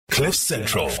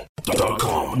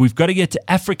CliffCentral.com. We've got to get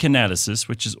to Africa Analysis,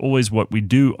 which is always what we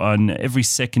do on every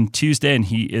second Tuesday, and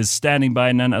he is standing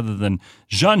by none other than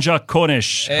Jean-Jacques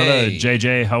Cornish. Hey. Hello,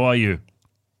 JJ. How are you?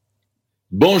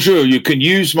 Bonjour, you can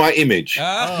use my image.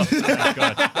 Oh, my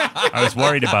God. I was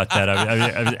worried about that.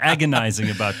 I was agonizing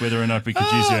about whether or not we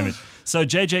could use your image. So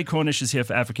JJ Cornish is here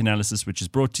for Africa Analysis, which is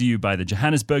brought to you by the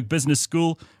Johannesburg Business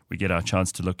School. We get our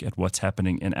chance to look at what's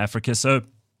happening in Africa. So,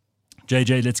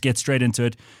 JJ, let's get straight into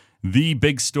it. The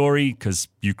big story, because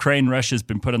Ukraine, Russia's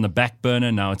been put on the back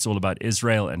burner. Now it's all about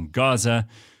Israel and Gaza.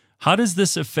 How does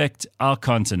this affect our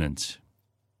continent?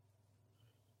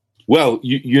 Well,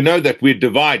 you know that we're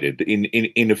divided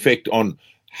in effect on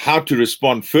how to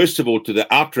respond, first of all, to the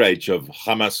outrage of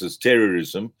Hamas's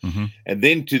terrorism, and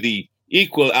then to the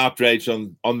equal outrage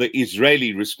on the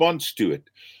Israeli response to it.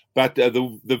 But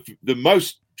the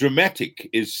most dramatic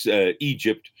is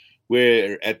Egypt,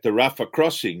 where at the Rafah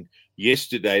crossing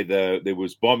yesterday, there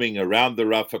was bombing around the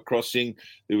Rafah crossing.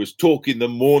 There was talk in the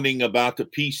morning about a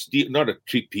peace deal, not a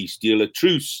peace deal, a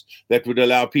truce that would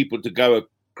allow people to go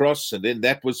across, and then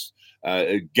that was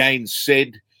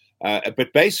gainsaid.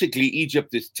 But basically,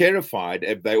 Egypt is terrified,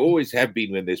 as they always have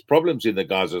been when there's problems in the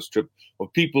Gaza Strip,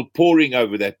 of people pouring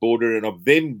over that border and of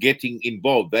them getting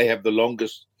involved. They have the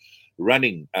longest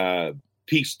running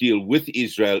peace deal with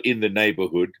Israel in the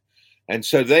neighborhood. And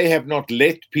so they have not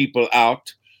let people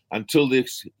out until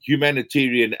this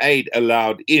humanitarian aid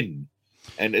allowed in.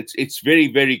 And it's very,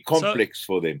 very complex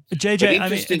for them. JJ, I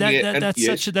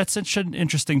mean, that's such an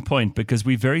interesting point, because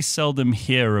we very seldom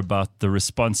hear about the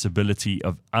responsibility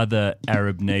of other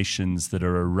Arab nations that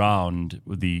are around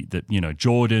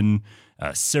Jordan,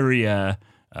 Syria,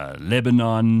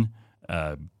 Lebanon,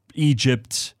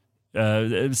 Egypt,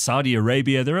 Saudi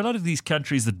Arabia. There are a lot of these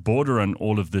countries that border on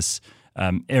all of this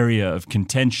area of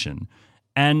contention.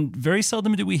 And very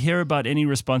seldom do we hear about any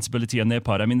responsibility on their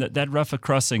part. I mean, that Rafah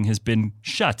crossing has been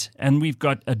shut, and we've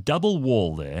got a double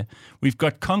wall there. We've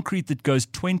got concrete that goes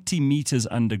 20 meters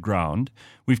underground.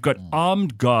 We've got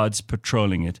armed guards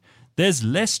patrolling it. There's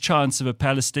less chance of a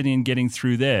Palestinian getting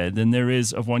through there than there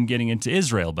is of one getting into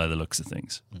Israel, by the looks of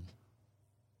things.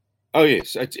 Oh,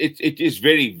 yes, it is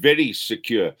very, very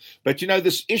secure. But,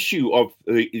 this issue of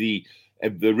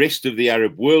the rest of the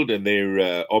Arab world and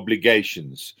their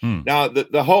obligations. Now,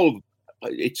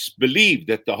 it's believed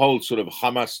that the whole sort of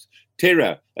Hamas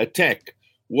terror attack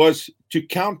was to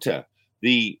counter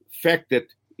the fact that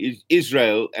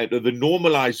Israel, the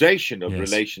normalization of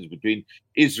relations between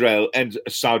Israel and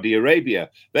Saudi Arabia,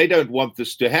 they don't want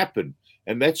this to happen.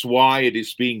 And that's why it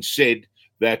is being said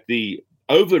that the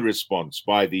over-response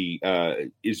by the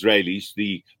Israelis,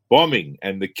 the bombing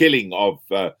and the killing of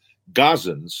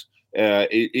Gazans,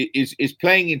 is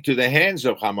playing into the hands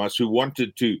of Hamas, who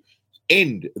wanted to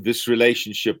end this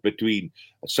relationship between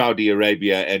Saudi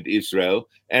Arabia and Israel.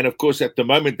 And of course, at the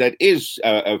moment, that is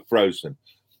frozen.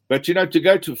 But to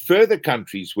go to further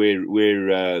countries where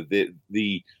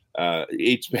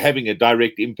it's having a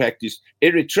direct impact is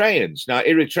Eritreans. Now,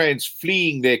 Eritreans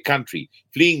fleeing their country,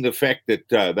 fleeing the fact that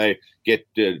they get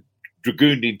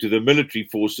dragooned into the military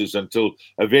forces until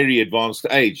a very advanced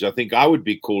age. I think I would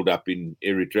be called up in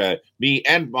Eritrea, me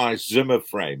and my Zimmer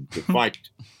frame, to fight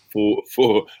for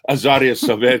Azaria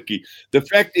Saverki. The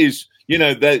fact is, the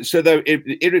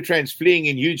Eritreans fleeing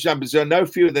in huge numbers. There are no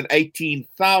fewer than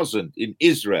 18,000 in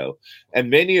Israel, and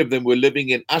many of them were living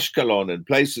in Ashkelon and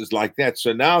places like that.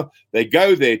 So now they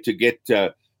go there to get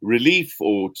relief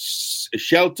or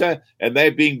shelter, and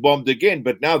they're being bombed again.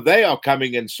 But now they are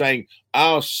coming and saying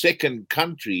our second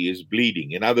country is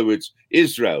bleeding. In other words,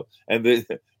 Israel. And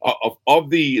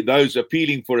those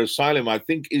appealing for asylum, I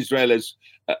think Israel has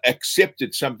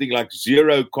accepted something like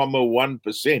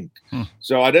 0.1%.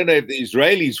 So I don't know if the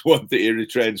Israelis want the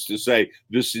Eritreans to say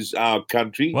this is our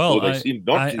country. Well, or they seem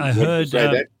not to I want heard to say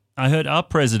that. I heard our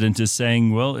president is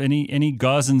saying, well, any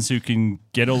Gazans who can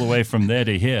get all the way from there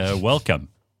to here, welcome.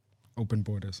 Open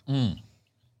borders.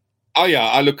 Oh,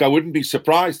 yeah. Look, I wouldn't be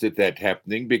surprised at that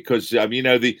happening because,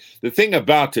 the thing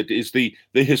about it is the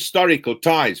historical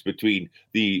ties between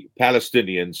the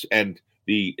Palestinians and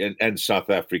South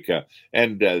Africa.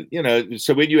 And,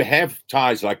 so when you have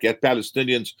ties like that,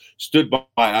 Palestinians stood by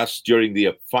us during the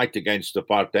fight against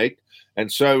apartheid.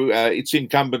 And so it's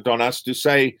incumbent on us to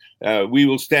say, we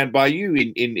will stand by you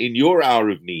in your hour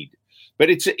of need. But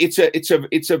it's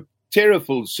a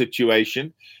terrible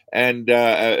situation. And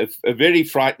a very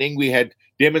frightening. We had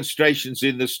demonstrations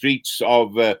in the streets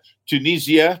of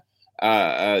Tunisia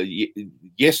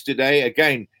yesterday,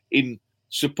 again, in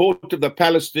support of the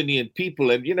Palestinian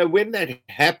people. And, when that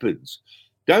happens,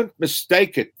 don't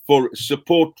mistake it for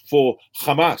support for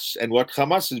Hamas and what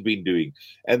Hamas has been doing.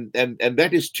 And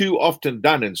that is too often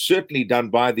done, and certainly done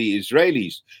by the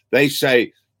Israelis. They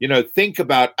say, think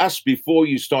about us before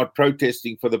you start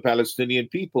protesting for the Palestinian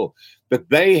people. But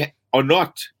they are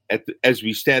not, as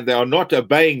we stand, they are not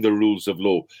obeying the rules of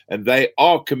law, and they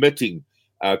are committing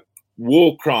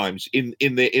war crimes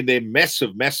in their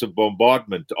massive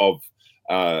bombardment of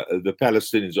the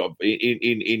Palestinians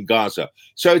in Gaza.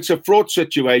 So it's a fraught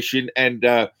situation, and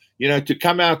to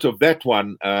come out of that one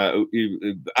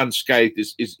unscathed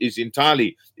is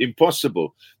entirely impossible.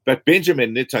 But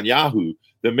Benjamin Netanyahu,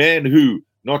 the man who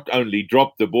not only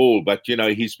dropped the ball, but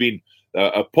he's been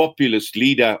a populist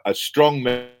leader, a strong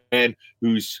man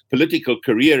whose political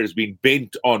career has been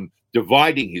bent on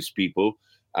dividing his people.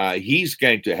 He's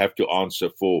going to have to answer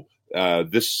for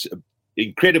this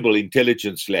incredible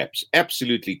intelligence lapse,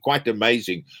 absolutely quite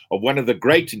amazing, of one of the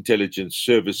great intelligence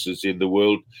services in the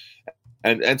world.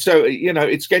 And so,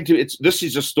 this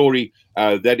is a story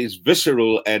that is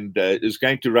visceral and is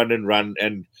going to run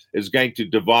and is going to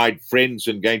divide friends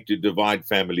and going to divide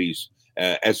families,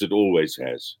 as it always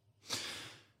has.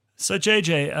 So,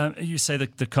 JJ, you say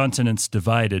that the continent's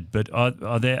divided, but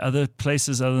are there other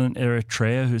places other than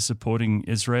Eritrea who's supporting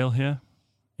Israel here?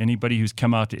 Anybody who's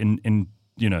come out in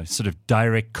sort of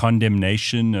direct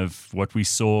condemnation of what we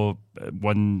saw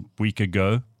 1 week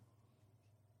ago?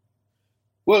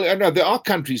 Well, no, there are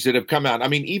countries that have come out. I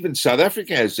mean, even South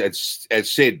Africa has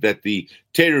said that the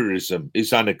terrorism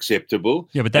is unacceptable.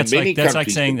 Yeah, but that's like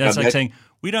saying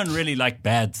we don't really like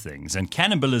bad things, and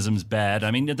cannibalism's bad.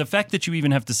 I mean, the fact that you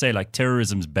even have to say like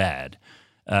terrorism's bad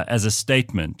as a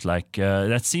statement, like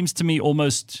that seems to me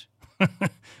almost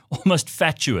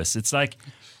fatuous. It's like,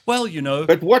 well,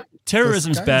 but what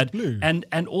terrorism's bad,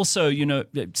 and also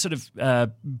sort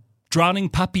of drowning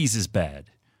puppies is bad.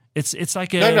 It's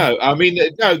like no. I mean,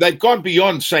 no, they've gone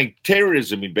beyond saying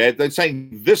terrorism is bad. They're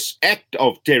saying this act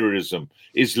of terrorism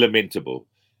is lamentable.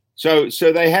 So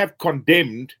they have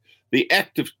condemned the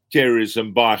act of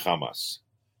terrorism by Hamas,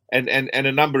 and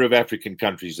a number of African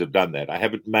countries have done that. I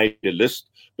haven't made a list,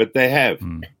 but they have.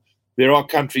 There are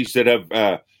countries that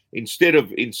have instead of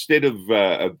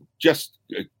just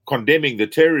condemning the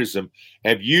terrorism,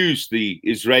 have used the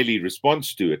Israeli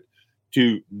response to it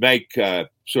to make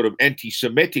sort of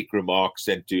anti-Semitic remarks,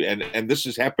 and this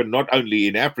has happened not only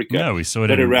in Africa, we saw it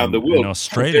but around the world. In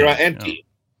Australia. There are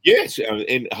yes,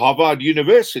 in Harvard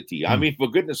University. I mean, for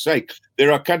goodness sake,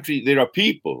 there are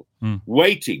people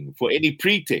waiting for any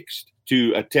pretext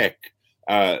to attack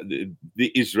the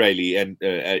Israeli and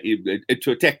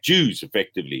to attack Jews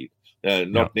effectively,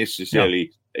 not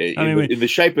necessarily in the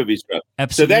shape of Israel.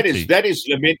 Absolutely. So that is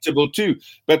lamentable too.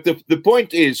 But the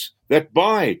point is that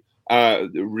by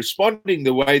responding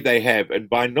the way they have, and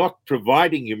by not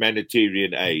providing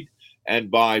humanitarian aid, and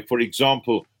by, for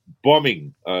example,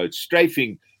 bombing,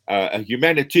 strafing a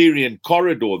humanitarian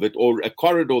corridor a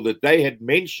corridor that they had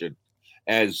mentioned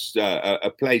as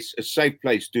a safe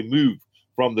place to move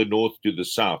from the north to the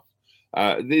south,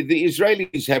 the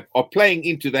Israelis are playing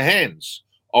into the hands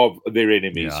of their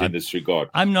enemies in this regard.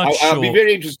 I'll be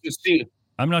very interested to see.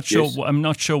 I'm not sure. Yes. I'm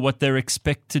not sure what they're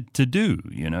expected to do.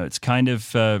 It's kind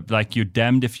of like you're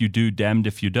damned if you do, damned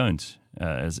if you don't,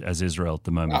 as Israel at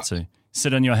the moment. So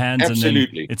sit on your hands,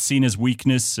 absolutely. And then it's seen as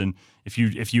weakness. And if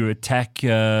you attack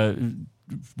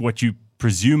what you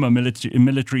presume are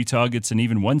military targets, and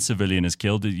even one civilian is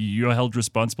killed, you're held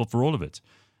responsible for all of it.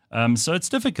 So it's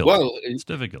difficult. Well, it's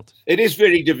difficult. It is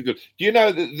very difficult.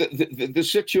 The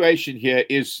situation here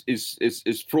is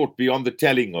fraught beyond the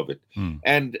telling of it.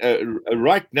 And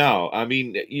right now, I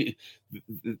mean,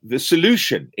 the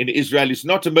solution in Israel is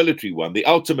not a military one. The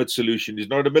ultimate solution is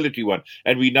not a military one.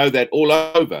 And we know that all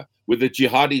over, with the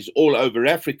jihadis all over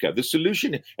Africa. The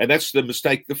solution, and that's the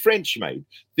mistake the French made,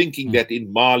 thinking that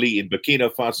in Mali, in Burkina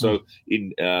Faso,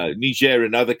 in Niger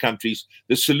and other countries,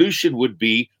 the solution would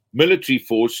be military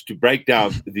force to break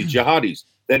down the jihadis.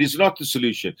 That is not the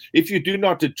solution. If you do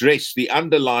not address the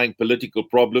underlying political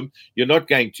problem, you're not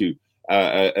going to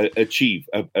achieve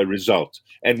a result.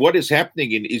 And what is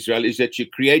happening in Israel is that you're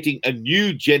creating a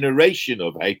new generation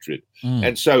of hatred.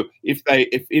 And so if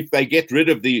they get rid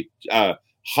of the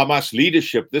Hamas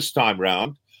leadership this time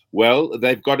round, well,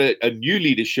 they've got a new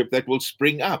leadership that will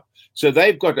spring up. So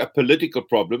they've got a political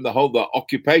problem. The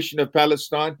occupation of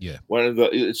Palestine,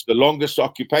 it's the longest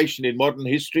occupation in modern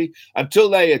history. Until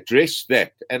they address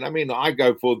that, and I mean, I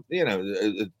go for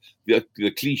the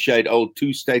cliched old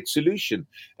two-state solution.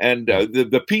 And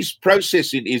the peace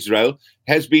process in Israel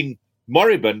has been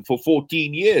moribund for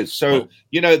 14 years. So,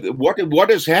 what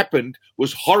has happened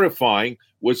was horrifying,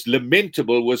 was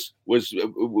lamentable, was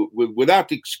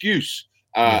without excuse,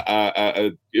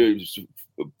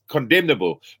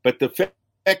 condemnable. But the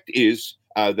fact is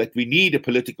that we need a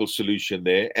political solution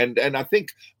there. And I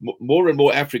think more and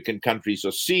more African countries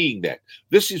are seeing that.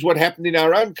 This is what happened in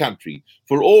our own country.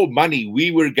 For all money,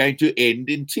 we were going to end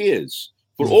in tears.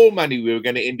 For all money, we were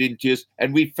going to end in tears.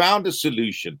 And we found a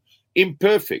solution.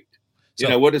 Imperfect.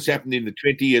 So, what has happened in the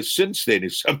 20 years since then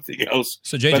is something else.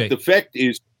 So, JJ, but the fact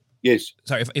is, yes.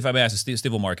 Sorry, if I may ask a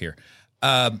civil mark here.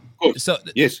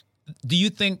 Yes. Do you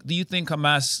think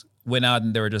Hamas went out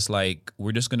and they were just like,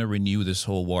 we're just going to renew this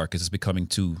whole war because it's becoming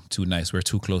too nice. We're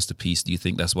too close to peace. Do you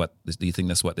think that's what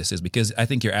this is? Because I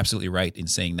think you're absolutely right in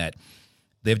saying that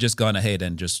they've just gone ahead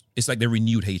and it's like their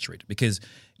renewed hatred. Because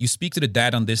you speak to the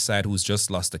dad on this side who's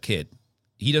just lost a kid.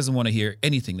 He doesn't want to hear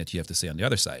anything that you have to say on the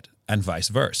other side, and vice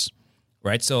versa,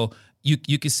 right? So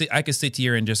you can sit. I could sit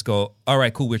here and just go, all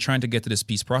right, cool. We're trying to get to this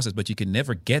peace process, but you can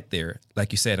never get there,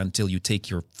 like you said, until you take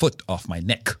your foot off my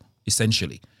neck,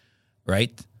 essentially,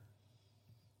 right?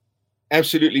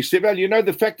 Absolutely, Steve.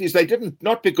 The fact is they didn't,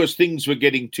 not because things were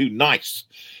getting too nice.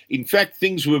 In fact,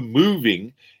 things were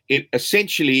moving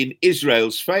essentially in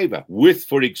Israel's favor with,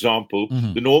 for example,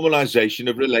 the normalization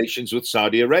of relations with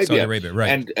Saudi Arabia.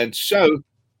 Right. And so,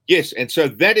 yes, and so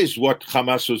that is what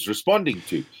Hamas was responding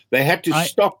to. They had to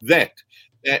stop that.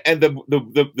 And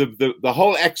the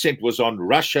whole accent was on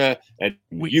Russia and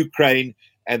Ukraine,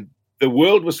 and the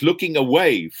world was looking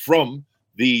away from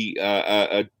the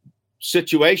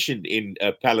situation in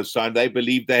Palestine. They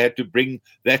believed they had to bring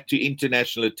that to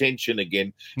international attention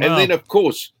again. And then, of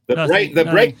course, the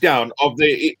breakdown of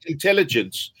the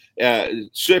intelligence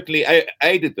certainly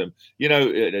aided them.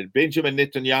 Benjamin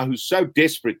Netanyahu is so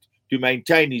desperate to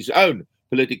maintain his own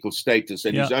political status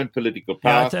and his own political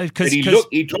power that he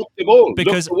dropped the ball.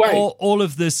 Because all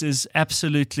of this is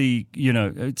absolutely,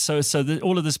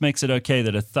 all of this makes it okay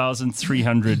that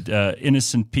 1,300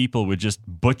 innocent people were just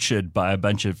butchered by a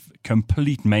bunch of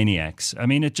complete maniacs. I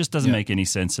mean, it just doesn't make any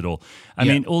sense at all. I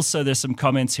mean, also there's some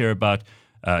comments here about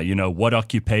what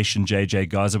occupation JJ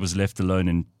Gaza was left alone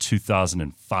in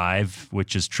 2005,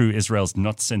 which is true. Israel's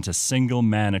not sent a single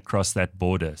man across that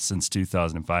border since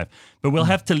 2005. But we'll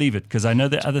have to leave it because I know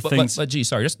there are other things. But gee,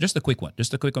 sorry, just a quick one.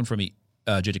 Just a quick one for me,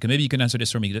 JJ. Maybe you can answer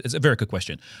this for me. It's a very good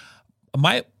question.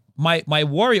 My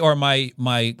worry or my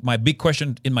big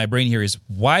question in my brain here is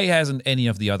why hasn't any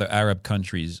of the other Arab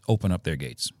countries opened up their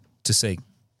gates to say,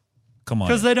 come on?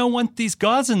 Because they don't want these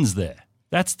Gazans there.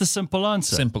 That's the simple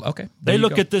answer. Simple. Okay. They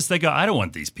look at this. They go, I don't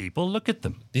want these people. Look at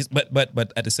them.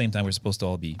 But at the same time, we're supposed to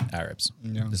all be Arabs.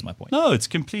 Yeah. This is my point. No, it's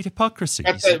complete hypocrisy.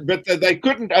 But they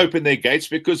couldn't open their gates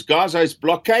because Gaza is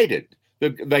blockaded.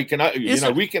 They can,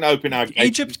 we can open our gates.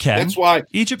 Egypt can. That's why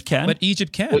Egypt can. But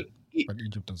Egypt can. But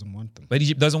Egypt doesn't want them. But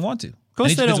Egypt doesn't want to. Of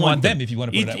course, they don't want them. If you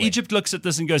want to put it that way. Egypt looks at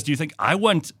this and goes, "Do you think I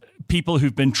want people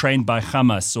who've been trained by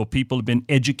Hamas or people who've been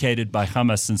educated by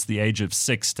Hamas since the age of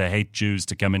 6 to hate Jews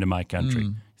to come into my country?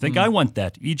 You think I want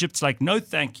that?" Egypt's like, "No,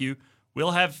 thank you.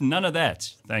 We'll have none of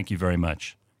that. Thank you very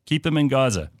much. Keep them in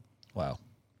Gaza." Wow.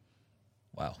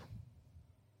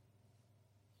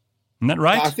 Isn't that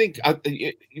right? I think.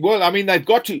 They've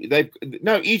got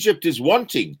to. Egypt is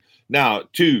wanting now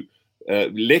to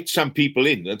let some people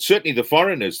in, and certainly the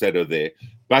foreigners that are there.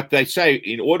 But they say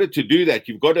in order to do that,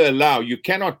 you've got to allow. You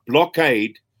cannot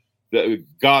blockade the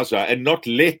Gaza and not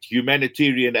let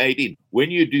humanitarian aid in. When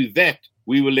you do that,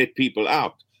 we will let people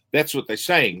out. That's what they're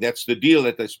saying. That's the deal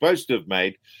that they're supposed to have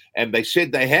made. And they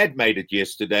said they had made it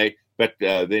yesterday, but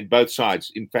then both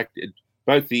sides, in fact,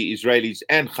 both the Israelis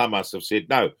and Hamas have said,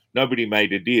 no, nobody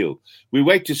made a deal. We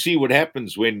wait to see what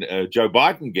happens when Joe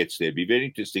Biden gets there. It'll be very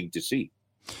interesting to see.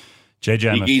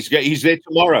 JJ, he's there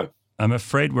tomorrow. I'm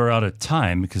afraid we're out of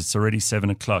time because it's already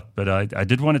 7 o'clock. But I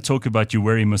did want to talk about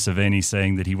Yoweri Museveni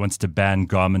saying that he wants to ban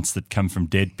garments that come from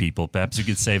dead people. Perhaps we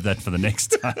could save that for the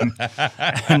next time.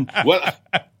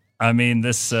 I mean,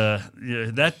 that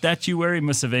Yoweri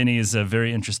Museveni is a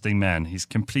very interesting man. He's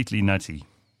completely nutty.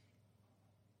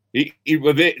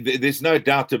 There's no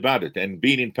doubt about it. And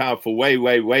been in power for way,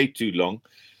 way, way too long.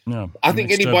 No, I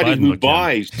think anybody who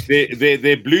buys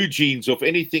their blue jeans off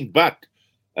anything but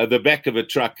the back of a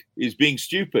truck is being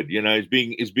stupid,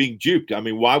 is being duped. I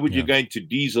mean, why would you go into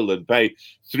diesel and pay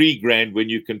 $3,000 when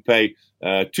you can pay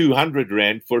 200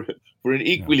 Rand for an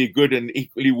equally good and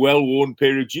equally well-worn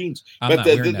pair of jeans? But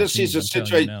this is a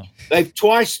situation. They've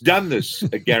twice done this,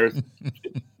 Gareth.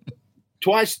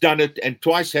 Twice done it and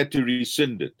twice had to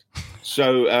rescind it.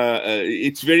 So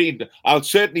it's I'll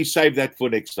certainly save that for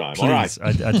next time. Please. All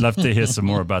right. I'd love to hear some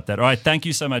more about that. All right. Thank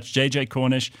you so much, JJ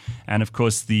Cornish. And of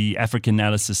course, the African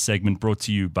Analysis segment brought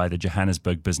to you by the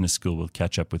Johannesburg Business School. We'll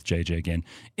catch up with JJ again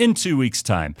in 2 weeks'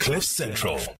 time.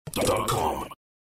 CliffCentral.com